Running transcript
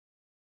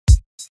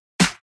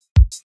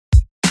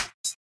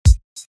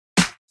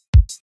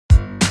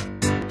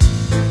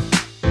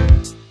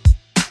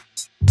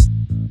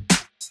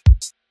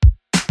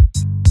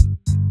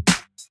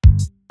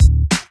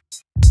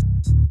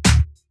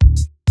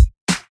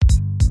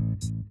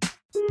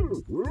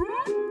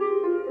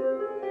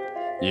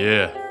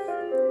Yeah.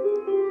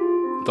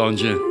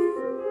 Dungeon.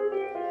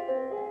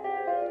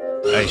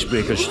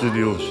 Icebreaker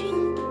Studios.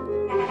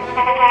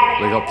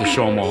 Big up to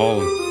Sean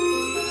Mulholland.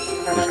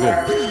 Let's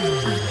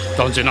go.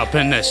 Dungeon up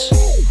in this.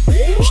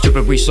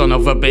 Stupid wee son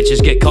of a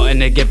bitches get cut in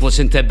the giblets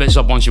and tidbits.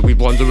 A bunch of wee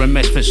blundering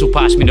misfits, so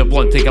pass me the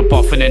blunt, take a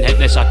puff and then hit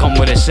this. I come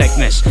with a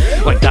sickness,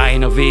 like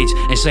dying of AIDS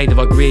inside of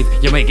a grave.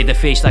 You might get the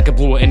face that could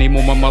blow at any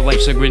moment, my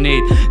life's a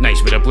grenade.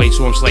 Nice with a blade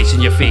so I'm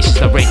slicing your face, it's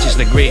the righteous,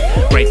 the great.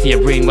 Right to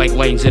your brain like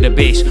lines at the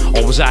base.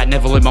 Always at,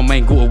 never let my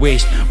mind go to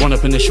waste. Run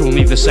up in the show and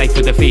leave the sight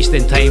for the face.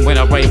 Then time when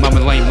I rhyme I'm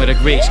in line with a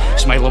grace.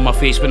 Smile on my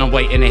face when I'm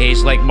white in the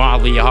haze like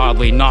Marley. You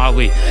hardly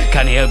gnarly,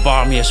 can't you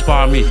outbar me or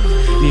spar me?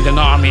 Need an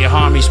army or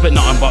harm me, spit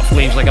nothing but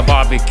flames like a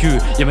barbecue.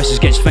 Your missus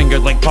gets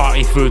fingered like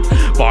party food.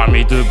 Bar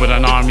me dude with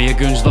an army of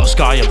goons that'll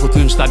scar your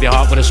platoon, stab your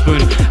heart with a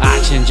spoon.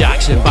 Action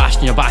Jackson,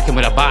 bashing your back in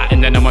with a bat,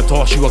 and then I'ma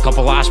toss you a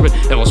couple aspirin.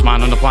 Illest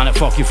man on the planet,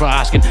 fuck you for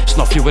asking.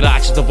 Snuff you with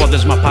axes, the blood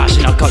is my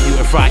passion. I'll cut you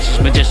to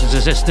fractions, magician's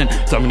assistant.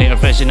 Terminator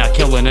vision, I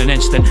kill in an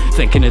instant.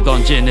 Thinking the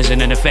dungeon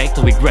isn't an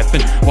effectively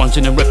gripping,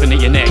 lunging and ripping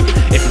at your neck.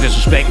 If you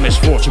disrespect,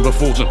 misfortune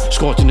befalls them.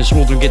 Scorching and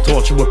smoldering, get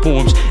tortured with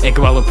poems.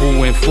 Edgar Allan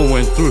Poe and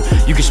flowing through.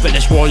 You can spit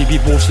this wall, you be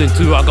boasting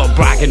too. I got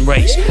bragging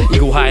rights. You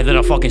go higher than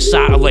a fucking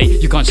satellite.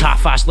 You can't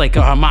half-fast like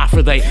a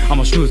hermaphrodite. I'm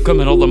a smooth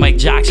criminal, the Mike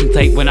Jackson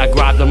type. When I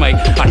grab the mic,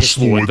 I just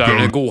slow it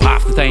down and go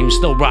half the time.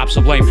 Still rap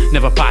sublime,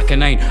 never pack a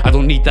 9. I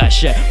don't need that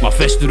shit, my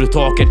fists do the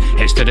talking.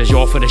 Heads to the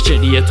jaw for the shit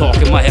that you're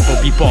talking. My hip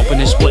will be popping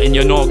and splitting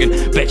your noggin.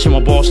 Bitch, I'm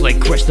a boss like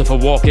Christopher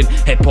Walken.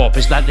 Hip-hop,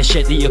 is that the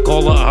shit that you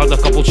call it? I heard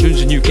a couple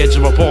tunes and you kids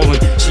are appalling.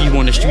 See you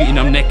on the street and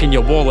I'm nicking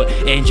your wallet.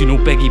 And you know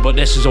Biggie, but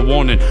this is a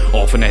warning.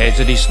 Off in the heads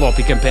of these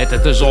sloppy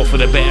competitors. All for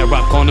the better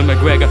rap, Conor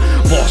McGregor.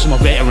 Boss, I'm a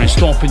veteran,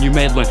 stomping you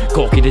meddling.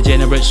 Cocky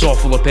degenerate,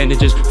 soft full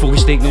appendages. Fully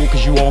stake note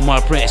cause you all my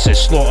apprentices.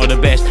 Slaughter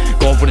the best,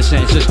 God with the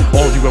sentences.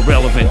 All you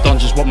irrelevant, done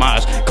just what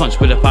matters. Cunts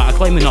with a patter,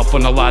 climbing up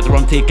on a ladder.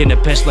 I'm taking a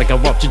piss like I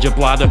ruptured your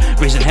bladder.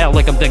 Raising hell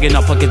like I'm digging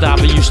up a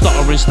cadaver. You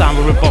stutter and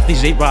stammer and buff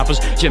these 8 rappers.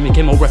 Jimmy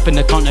Kimmel ripping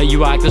the cunt out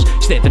you actors.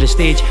 Step to the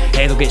stage,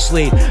 head'll get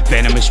slayed.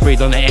 Venom is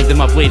sprayed on the end of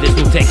my blade. There's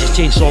no Texas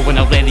chainsaw when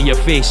I land in your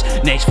face.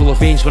 Neck's full of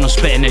veins when I'm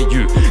spitting at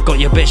you. Got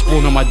your bitch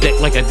blown on my dick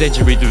like a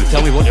didgeridoo.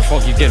 Tell me what the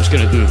fuck your game's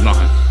gonna do,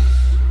 nothing.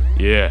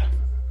 Yeah.